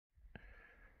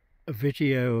a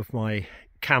video of my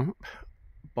camp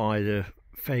by the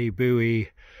Fay Buoy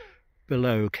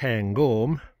below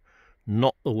Cairngorm,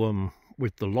 not the one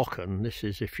with the lochen. This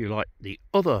is, if you like, the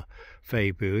other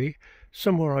Fay Buoy,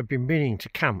 somewhere I've been meaning to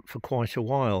camp for quite a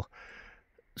while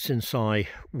since I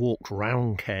walked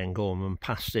round Cairngorm and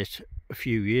passed it a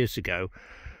few years ago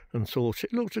and thought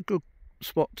it looked a good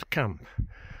spot to camp,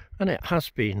 and it has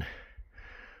been.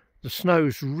 The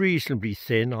snow's reasonably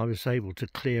thin. I was able to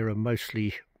clear a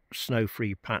mostly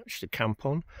snow-free patch to camp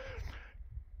on.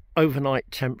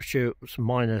 Overnight temperature was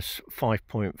minus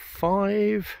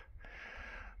 5.5,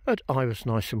 and I was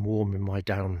nice and warm in my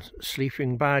down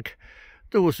sleeping bag.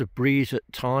 There was a breeze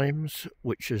at times,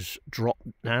 which has dropped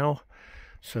now,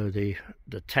 so the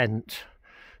tent,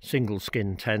 single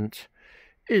skin tent,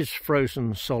 is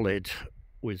frozen solid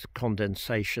with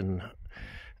condensation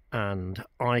and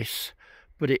ice,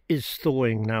 but it is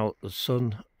thawing now that the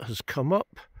sun has come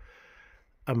up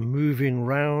and moving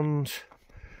round.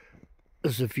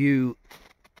 As a view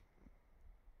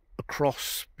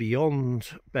across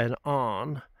beyond Ben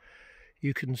Arn,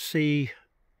 you can see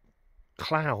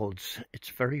clouds. It's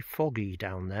very foggy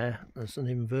down there. There's an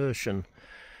inversion,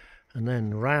 and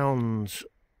then round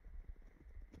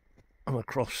and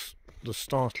across the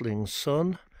startling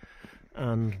sun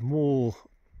and more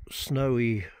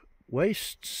snowy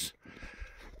wastes,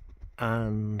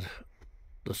 and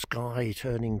the sky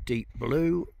turning deep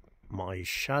blue, my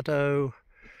shadow,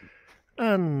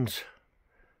 and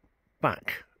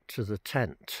back to the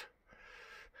tent,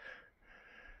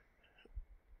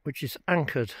 which is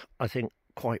anchored, I think,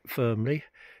 quite firmly.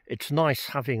 It's nice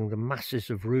having the masses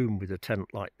of room with a tent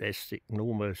like this. It can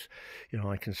almost,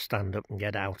 I can stand up and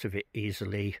get out of it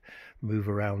easily, move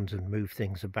around and move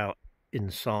things about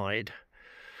inside.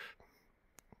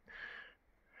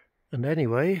 And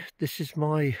anyway, this is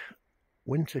my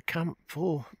winter camp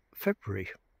for February.